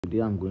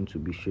Today I'm going to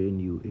be showing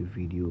you a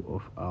video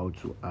of how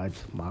to add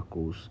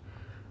macros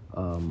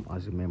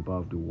as a member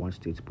of the One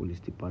State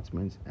Police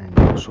Department, and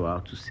also how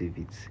to save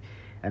it.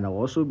 And I'll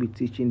also be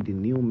teaching the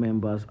new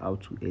members how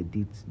to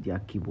edit their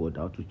keyboard,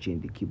 how to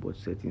change the keyboard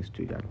settings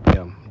to their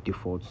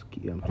default to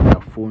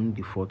their phone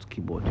default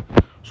keyboard.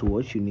 So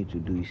what you need to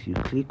do is you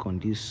click on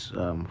this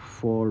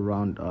four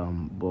round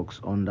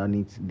box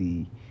underneath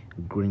the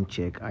green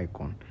check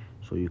icon.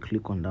 So you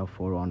click on that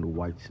four round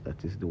white,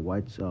 that is the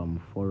white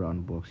four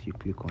round box. You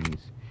click on it.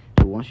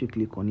 So once you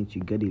click on it,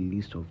 you get a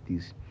list of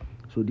these.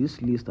 So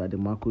this list are the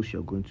macros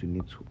you're going to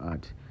need to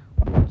add.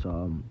 But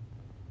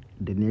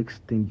the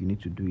next thing you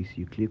need to do is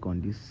you click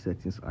on this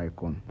settings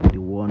icon,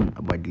 the one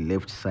by the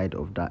left side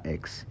of that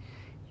X.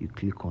 You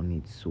click on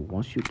it. So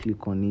once you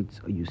click on it,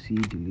 you see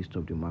the list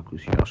of the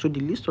macros you have. So the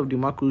list of the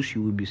macros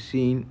you will be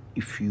seeing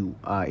if you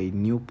are a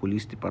new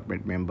police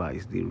department member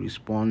is the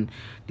respond,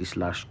 the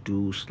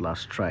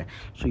 /do/try.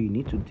 So you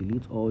need to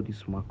delete all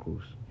these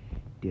macros.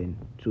 Then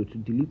so to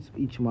delete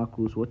each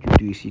macros, what you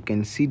do is you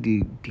can see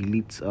the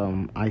delete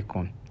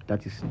icon,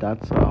 that is that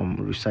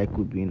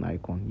recycle bin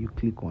icon. You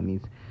click on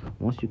it.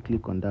 Once you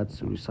click on that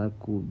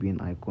recycle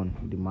bin icon,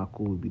 the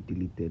macro will be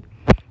deleted.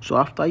 So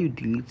after you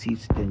delete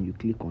it, then you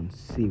click on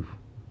save.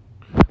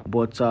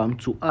 But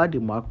to add a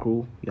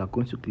macro, you are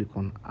going to click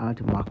on add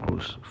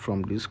macros.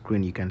 From this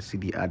screen you can see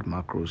the add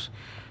macros.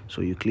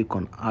 So you click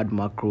on add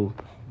macro,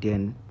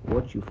 then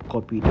what you've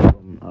copied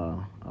from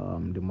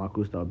the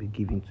macros that will be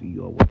given to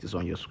you, or what is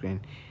on your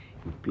screen,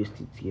 you paste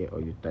it here or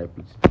you type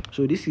it.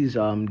 So this is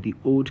the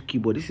old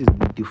keyboard. This is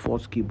the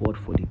default keyboard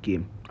for the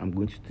game. I'm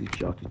going to teach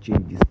you how to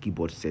change these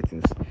keyboard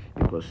settings,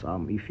 because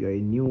if you're a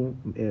new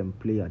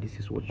player, this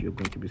is what you're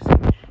going to be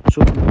seeing.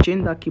 So to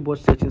change that keyboard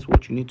settings,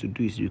 what you need to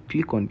do is you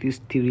click on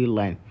this three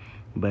line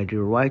by the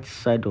right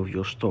side of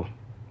your store.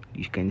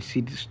 You can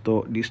see this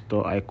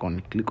store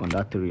icon. Click on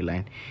that three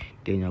line,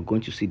 then you're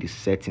going to see the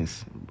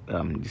settings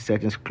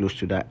close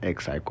to that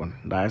X icon,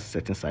 that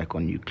settings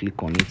icon. You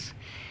click on it,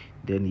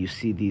 then you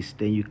see this,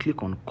 then you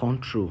click on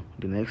control.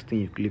 The next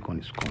thing you click on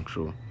is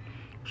control.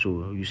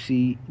 So you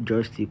see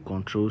joystick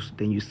controls,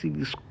 then you see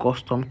this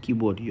custom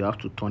keyboard. You have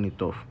to turn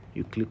it off.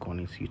 You click on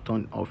it, you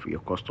turn off your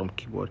custom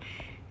keyboard,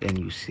 and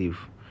you save.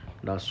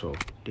 That's all.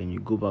 Then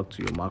you go back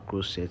to your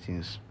macro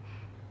settings,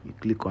 you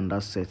click on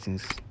that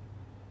settings,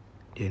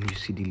 then you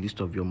see the list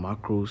of your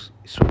macros.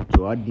 So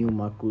to add new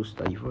macros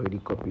that you've already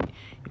copied,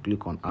 you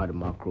click on add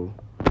macro.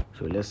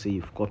 So let's say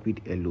you've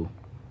copied hello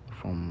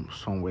from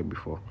somewhere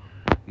before,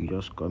 you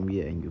just come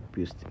here and you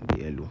paste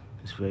the hello.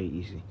 It's very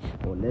easy.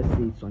 Or let's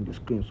say it's on the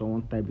screen,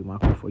 someone type the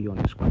macro for you on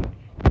the screen,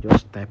 you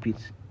just type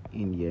it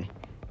in here,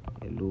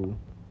 hello.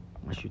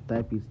 Once you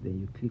type it, then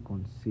you click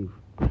on save.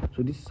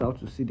 So this is how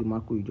to see the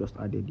macro you just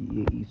added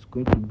here. It's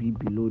going to be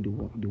below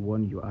the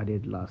one you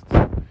added last.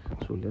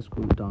 So let's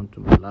go down to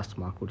my last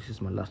macro. This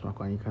is my last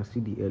macro, and you can see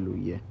the hello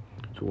here.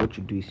 So what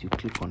you do is you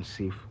click on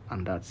save,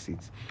 and that's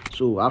it.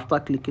 So after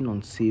clicking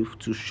on save,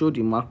 to show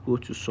the macro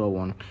to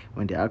someone,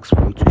 when they ask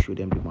for you to show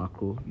them the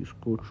macro, you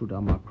scroll through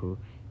that macro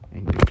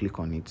and you click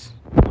on it.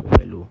 So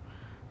hello,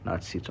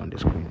 that's it on the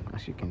screen,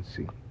 as you can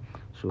see.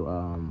 So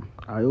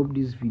I hope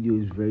this video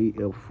is very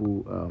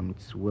helpful.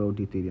 It's well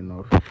detailed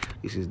enough.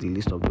 This is the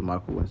list of the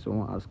macro. When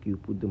someone asks you,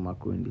 put the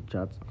macro in the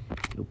chat,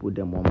 you put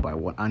them one by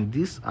one, and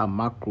these are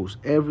macros.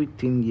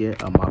 Everything here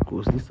are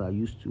macros. These are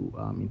used to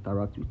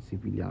interact with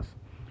civilians.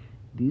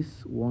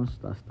 These ones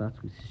that start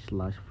with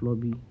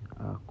 /floppy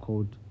are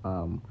called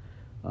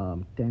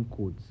 10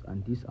 codes,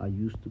 and these are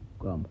used to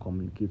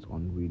communicate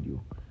on radio.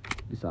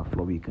 These are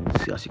floppy. You can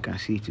see, as you can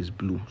see, it is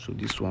blue. So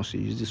this ones, you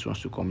use this ones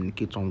to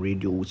communicate on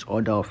radio with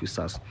other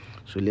officers.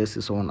 So let's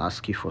say someone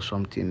asks you for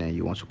something and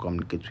you want to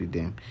communicate with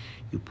them,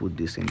 you put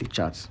this in the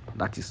chat.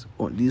 That is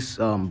this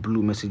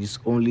blue messages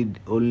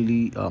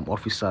only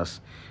officers,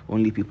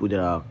 only people that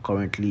are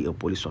currently a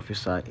police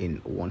officer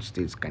in one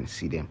state can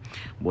see them.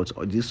 But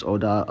these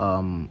other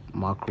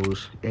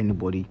macros,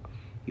 anybody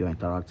you're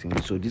interacting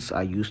with. So these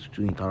are used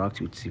to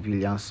interact with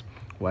civilians,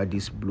 while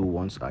these blue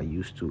ones are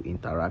used to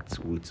interact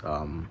with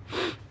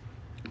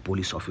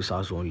police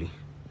officers only.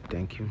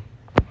 Thank you.